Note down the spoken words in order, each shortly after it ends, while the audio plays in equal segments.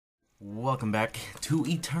Welcome back to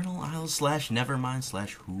Eternal Isles / Nevermind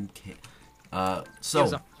 / Who Cares. He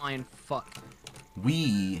was a flying fuck.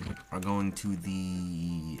 We are going to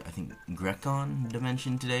the, I think, Greckon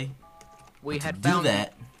dimension today. We But had to do found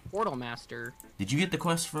that. Portal Master. Did you get the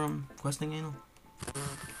quest from Questing Anal?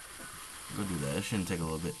 Go do that. It shouldn't take a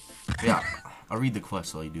little bit. Yeah, I'll read the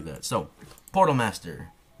quest while you do that. So, Portal Master.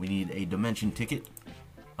 We need a dimension ticket.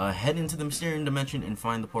 Head into the Mysterium Dimension and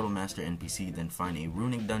find the Portal Master NPC. Then find a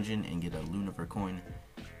runic dungeon and get a Lunaver coin.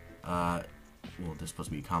 Well, there's supposed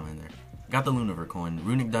to be a comma in there. Got the Lunaver coin.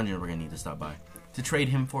 Runic dungeon we're going to need to stop by to trade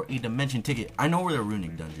him for a dimension ticket. I know where the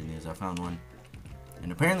runic dungeon is. I found one.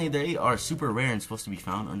 And apparently they are super rare and supposed to be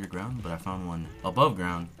found underground. But I found one above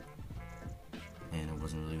ground. And it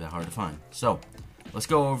wasn't really that hard to find. So, let's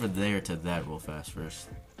go over there to that real fast first.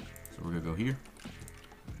 So we're going to go here.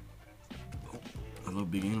 Hello,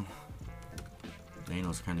 big anal. The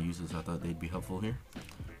anal's kind of useless. I thought they'd be helpful here.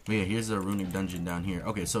 But yeah, here's the runic dungeon down here.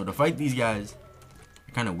 Okay, so to fight these guys,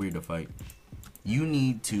 they're kind of weird to fight. You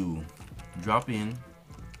need to drop in.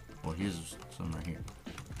 Well, here's some right here.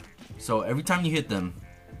 So every time you hit them,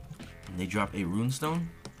 they drop a rune stone.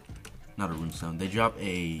 Not a rune stone. They drop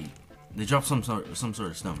some sort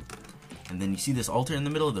of stone. And then you see this altar in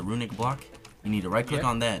the middle of the runic block. You need to right click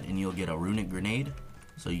on that, and you'll get a runic grenade.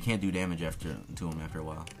 So you can't do damage to them after a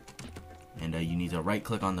while. And you need to right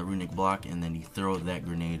click on the runic block, and then you throw that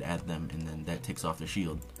grenade at them, and then that takes off the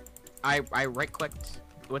shield. I right clicked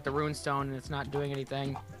with the rune stone and it's not doing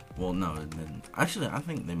anything. Well, no. Actually, I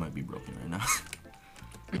think they might be broken right now.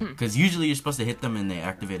 Because usually you're supposed to hit them and they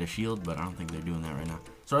activate a shield, but I don't think they're doing that right now.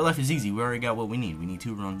 So our life is easy. We already got what we need. We need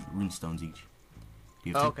 2 rune stones each.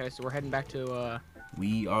 Okay, so we're heading back to,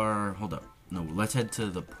 We are... Hold up. No, let's head to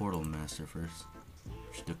the Portal Master first.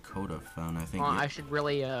 Which Dakota found, I think. I should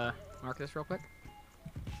really, mark this real quick.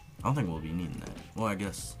 I don't think we'll be needing that. Well, I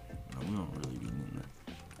guess... No, we don't really be needing that.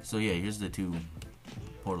 So yeah, here's the 2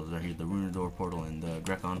 portals right here. The Runador portal and the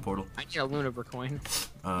Greckon portal. I need a Lunaver coin.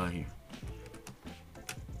 Here.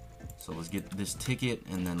 So let's get this ticket,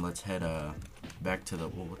 and then let's head, back to the...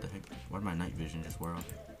 Whoa, what the heck? Why did my night vision just wear off?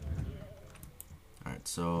 Alright,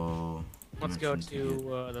 so... Let's go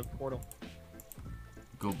to, the portal.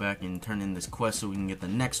 Go back and turn in this quest so we can get the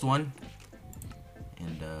next one.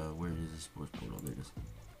 And, where is this sports portal? There it is.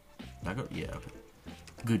 Back up? Yeah,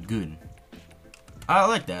 okay. Good. I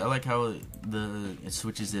like that. I like how it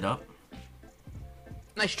switches it up.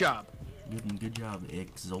 Nice job. Good job,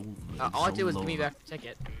 Exol. All I do is give me back the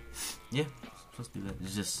ticket. Yeah, supposed to do that.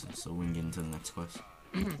 It's just so we can get into the next quest.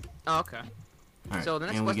 Oh, okay. Alright, So the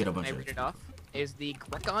next and we quest, get a I bunch read of it off, is the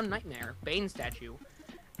Greckon Nightmare Bane statue.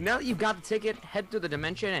 Now that you've got the ticket, head through the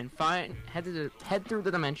dimension and head through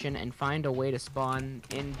the dimension and find a way to spawn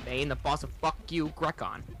in Bane, the boss of Fuck You,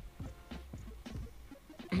 Greckon.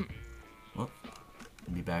 Well,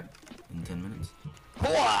 I'll be back in 10 minutes.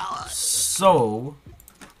 Wow. So,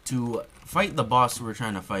 to fight the boss we're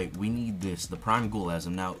trying to fight, we need this, the Prime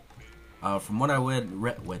Ghulasm. Now, from what I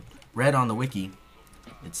read on the wiki,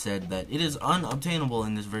 it said that it is unobtainable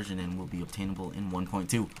in this version and will be obtainable in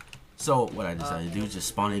 1.2. So, what I decided to do is just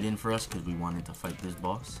spawn it in for us because we wanted to fight this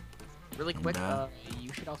boss. Really quick,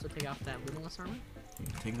 you should also take off that Luminous armor.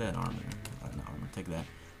 Take that armor. Not armor, take that.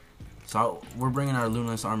 So, we're bringing our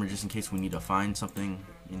Luminous armor just in case we need to find something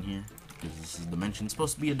in here. Because this is dimension. It's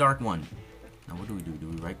supposed to be a dark one. Now, what do we do? Do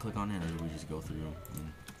we right click on it or do we just go through?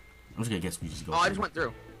 I'm just going to guess we just go through. I just went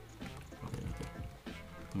through. Okay.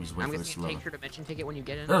 Let me just wait I'm for going this to to load. take your dimension ticket when you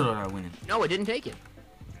get in. That's what I went in. No, it didn't take it.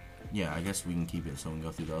 Yeah, I guess we can keep it so we can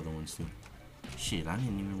go through the other ones too. Shit, I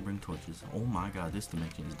didn't even bring torches. Oh my god, this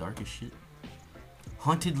dimension is dark as shit.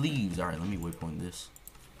 Haunted leaves. Alright, let me waypoint this.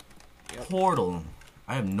 Yep. Portal.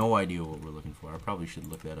 I have no idea what we're looking for. I probably should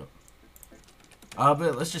look that up.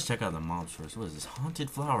 But let's just check out the mobs first. What is this? Haunted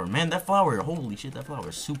flower. Man, that flower, holy shit, that flower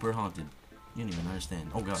is super haunted. You don't even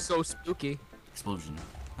understand. Oh god. So spooky. Explosion.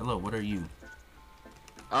 Hello, what are you?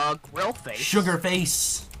 Grill face. Sugar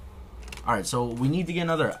face. Alright, so we need to get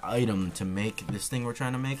another item to make this thing we're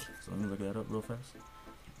trying to make. So let me look that up real fast.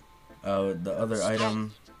 The other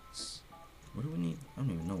item... What do we need? I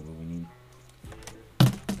don't even know what we need.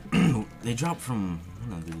 They dropped from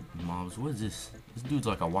one of the mobs. What is this? This dude's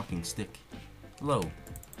like a walking stick. Hello.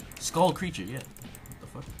 Skull creature, yeah. What the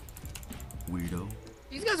fuck? Weirdo.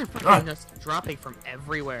 These guys are freaking just dropping from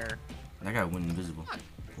everywhere. That guy went invisible.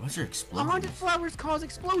 Why is there explosions? Haunted flowers cause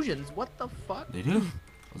explosions. What the fuck? They do?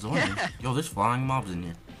 I was wondering. Yeah. Yo, there's flying mobs in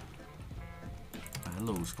here.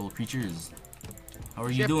 Hello, skull creatures. How are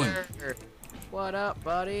you doing? What up,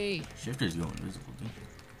 buddy? Shifter's going invisible, dude.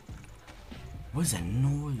 What is that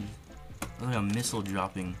noise? That's like a missile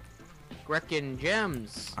dropping. Greckon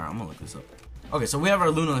gems. Alright, I'm gonna look this up. Okay, so we have our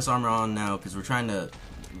Lunaless armor on now because we're trying to...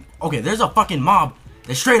 Okay, there's a fucking mob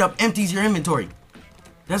that straight up empties your inventory.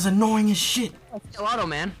 That's annoying as shit. Gelato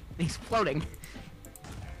man. He's floating.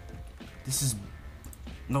 This is...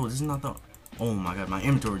 No, this is not the... Oh my god, my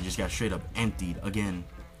inventory just got straight up emptied again.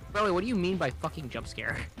 Really, what do you mean by fucking jump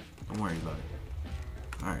scare? Don't worry about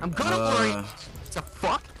it. Alright, I'm gonna worry. What the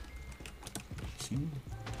fuck? See?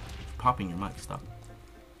 Popping your mic, stop.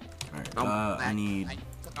 Alright, I need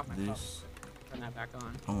this. Turn that back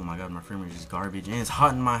on. Oh my god, my frame rate is garbage, and it's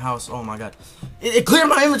hot in my house. Oh my god, it cleared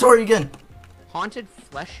my inventory again. Haunted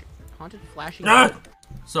flashing. Ah!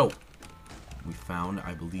 So, we found,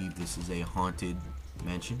 I believe this is a haunted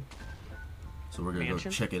mansion. So we're gonna go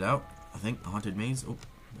check it out. I think a haunted maze. Oh,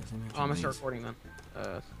 that's a mansion. I'm gonna start recording then.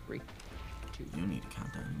 3, 2. You don't need to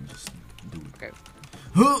count down. You just do it. Okay.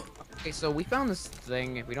 Huh! Okay, so we found this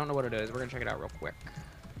thing. If we don't know what it is, we're gonna check it out real quick.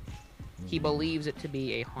 He believes it to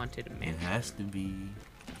be a haunted mansion. It has to be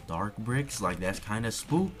dark bricks. Like, that's kind of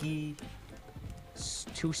spooky. It's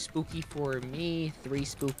 2 spooky for me, 3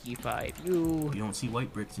 spooky, 5 you. You don't see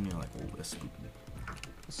white bricks and you're like, oh, that's spooky.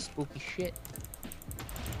 Spooky shit.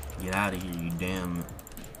 Get out of here, you damn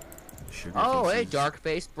sugar Oh, faces. hey,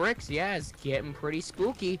 dark-faced bricks. Yeah, it's getting pretty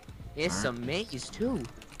spooky. It's a maze, too.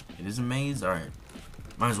 It is a maze? Alright.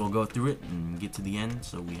 Might as well go through it and get to the end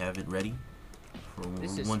so we have it ready for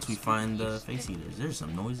once we find the face eaters. There's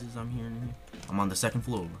some noises I'm hearing in here. I'm on the 2nd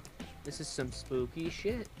floor. This is some spooky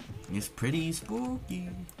shit. It's pretty spooky.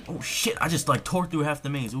 Oh shit, I just like tore through half the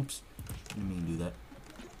maze. Oops. I didn't mean to do that.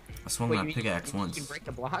 I swung my pickaxe once. You can break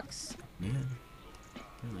the blocks? Yeah.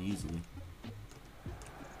 Really easily.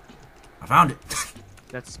 I found it!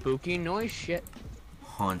 That spooky noise shit.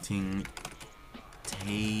 Haunting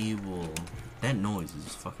table. That noise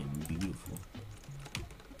is fucking beautiful.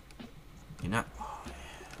 You're not... Oh,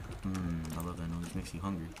 yeah. I love that noise. Makes you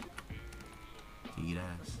hungry. Eat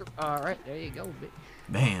ass. Alright, there you go, bitch.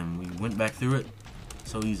 Bam! We went back through it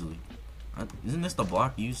so easily. Isn't this the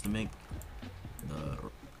block used to make the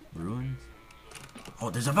ruins?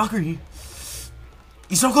 Oh, there's a Valkyrie!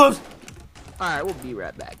 He's so close! Alright, we'll be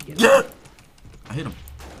right back. Yeah! I hit him.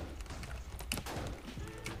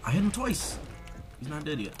 I hit him twice. He's not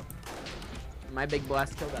dead yet. My big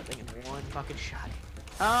blast killed that thing in 1 fucking shot.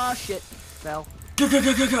 Oh shit. Fell.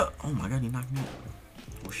 Oh my god, he knocked me out.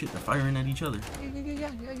 Oh shit, they're firing at each other.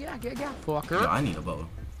 Yeah. Fucker. Yo, I need a bow.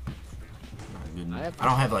 I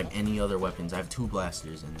don't have like any other weapons. I have 2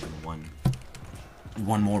 blasters and then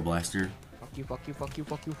one more blaster. Fuck you.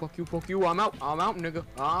 I'm out, nigga.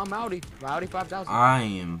 I'm outie. Rowdy 5000. I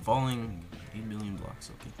am falling 8 billion blocks,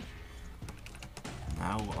 okay.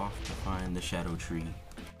 Now off to find the shadow tree.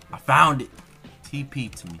 I found it!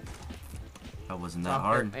 TP to me. That wasn't that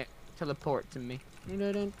hard. Teleport to me. Yeah. I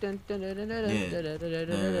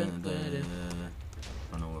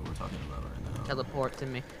don't know what we're talking about right now. Teleport to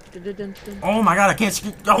me. Oh my god, I can't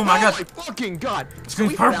scream. Oh my god. Oh my fucking god.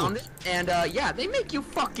 Screen's purple. Found it, and yeah, they make you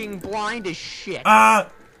fucking blind as shit.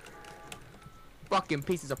 Fucking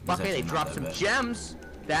pieces of fuck. They drop some gems.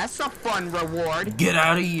 That's a fun reward. Get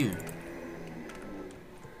out of here.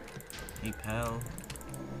 Hey pal.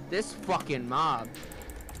 This fucking mob.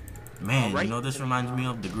 Man, you know this reminds me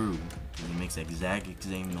of the groove. It makes exact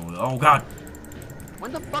same noise. Oh god.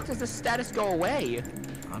 When the fuck does the status go away?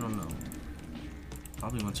 I don't know.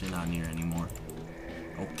 Probably once you're not near anymore.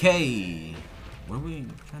 Okay. What are we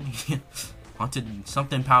trying to get? Haunted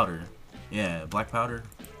something powder. Yeah, black powder.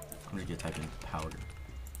 I'm just gonna type in powder.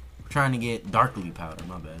 We're trying to get darkly powder,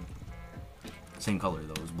 my bad. Same color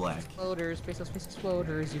though, it's black. Floaters, space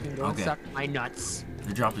floaters, you can go and suck my nuts.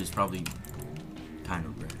 The drop is probably kind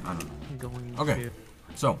of rare. I don't know. Okay.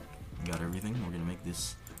 So, we got everything. We're gonna make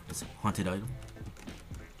this haunted item.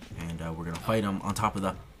 And we're gonna fight him on top of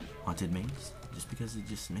the haunted maze. Just because it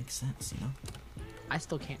just makes sense, you know? I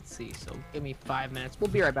still can't see, so give me 5 minutes. We'll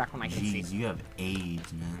be right back when I can see. Jeez, you have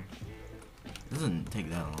AIDS, man. It doesn't take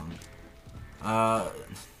that long. Let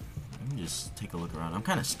me just take a look around. I'm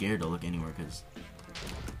kind of scared to look anywhere because...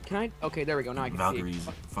 Can I? Okay, there we go. Now I can Valkyries,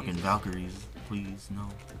 see. fucking Valkyries, please, no.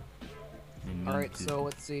 Alright, so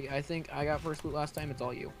let's see. I think I got first loot last time. It's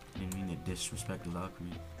all you. Didn't mean to disrespect the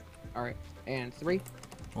Valkyries. Alright, and 3.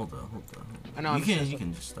 Hold up. I know. You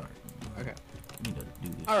can just start. Okay. You need to do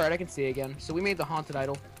this. Alright, I can see again. So we made the haunted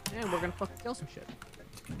idol, and we're gonna fucking kill some shit.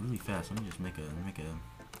 It's really fast. Let me just make a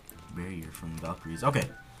barrier from the Valkyries. Okay.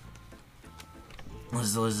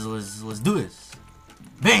 Let's do this.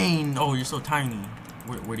 Bane! Oh, you're so tiny.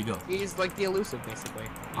 Where'd he go? He's like the elusive, basically.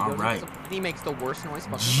 Alright. He makes the worst noise.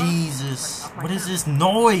 Jesus! What is this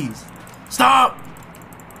noise? Stop!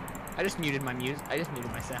 I just muted my music. I just muted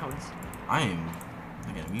my sounds.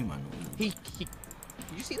 I gotta mute my noise. Did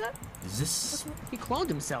you see that? Is this? He cloned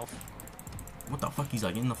himself. What the fuck? He's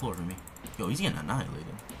like in the floor for me. Yo, he's getting annihilated.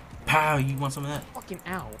 Pow! You want some of that? Fucking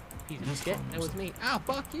ow. Piece of Just shit. clone That was me. Ow,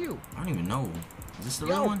 fuck you. I don't even know. Is this the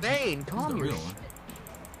Yo, real one? Bane, This is calm the your real shit. one.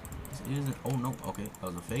 This isn't. Oh no. Okay, that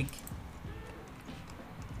was a fake.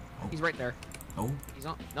 Oh. He's right there. Oh, He's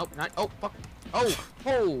on. Nope, not. Oh, fuck. Oh,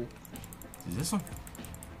 oh. is this one?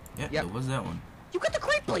 Yeah, Yep. it was that one. You got the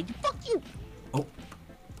Great Blade. You fuck you. Oh.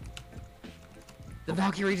 The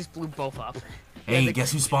Valkyrie just blew both up. Hey, Yeah,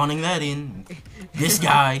 guess who's spawning that in? This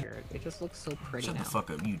guy. It just looks so pretty Shut now. the fuck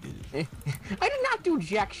up. You did it. I did not do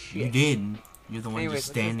jack shit. You did. You're the one Anyways,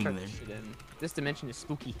 just let's standing turn there. this shit in. This dimension is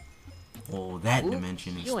spooky. Oh, that Ooh,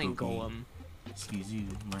 dimension is healing spooky. golem. Excuse you.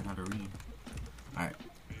 Learn how to read. All right.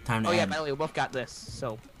 Time to Oh yeah, add. by the way, we both got this.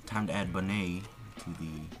 So Time to add Bane to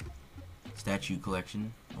the statue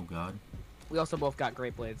collection. Oh God. we also both got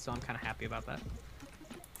Great Blades, so I'm kind of happy about that.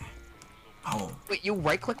 Oh. Wait, you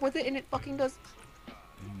right click with it and it fucking does? What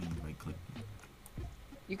do you mean right click?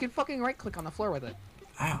 You can fucking right click on the floor with it.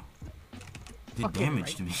 Ow. Did Fucking damage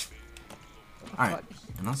right. to me. Alright.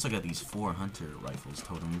 And also got these 4 hunter rifles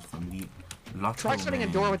totems from the Lotto Try shutting a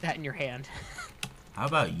Man. door with that in your hand. How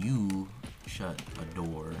about you shut a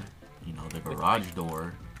door? You know, the garage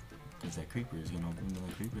door. Because that creeper is gonna open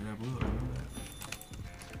the creeper that blew it. Remember that?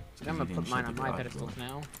 It's 'cause I'm you gonna didn't put mine shut on the my garage pedestal door.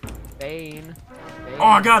 now. Bane. Oh,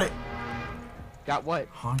 I got it! Got what?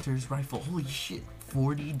 Hunter's rifle. Holy shit.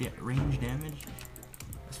 40 range damage?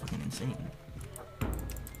 That's fucking insane.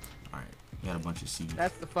 Alright. Got a bunch of seeds.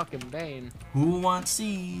 That's the fucking Bane. Who wants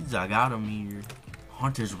seeds? I got them here.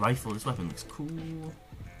 Hunter's rifle. This weapon looks cool.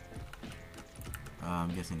 I'm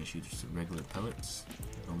guessing it shoots just regular pellets.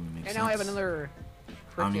 It only makes And sense. now I have another I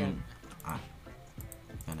don't freaking even. Got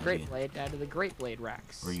an Great idea. Blade. Add to the Great Blade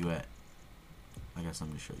racks. Where you at? I got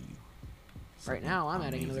something to show you. Right now, I'm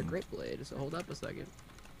adding another Amazing. Great Blade, so hold up a second.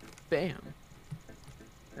 Bam.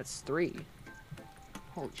 That's 3.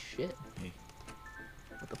 Holy shit. Hey.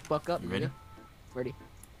 What the fuck up, You ready? nigga? Ready.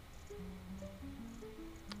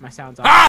 My sound's off. Ah!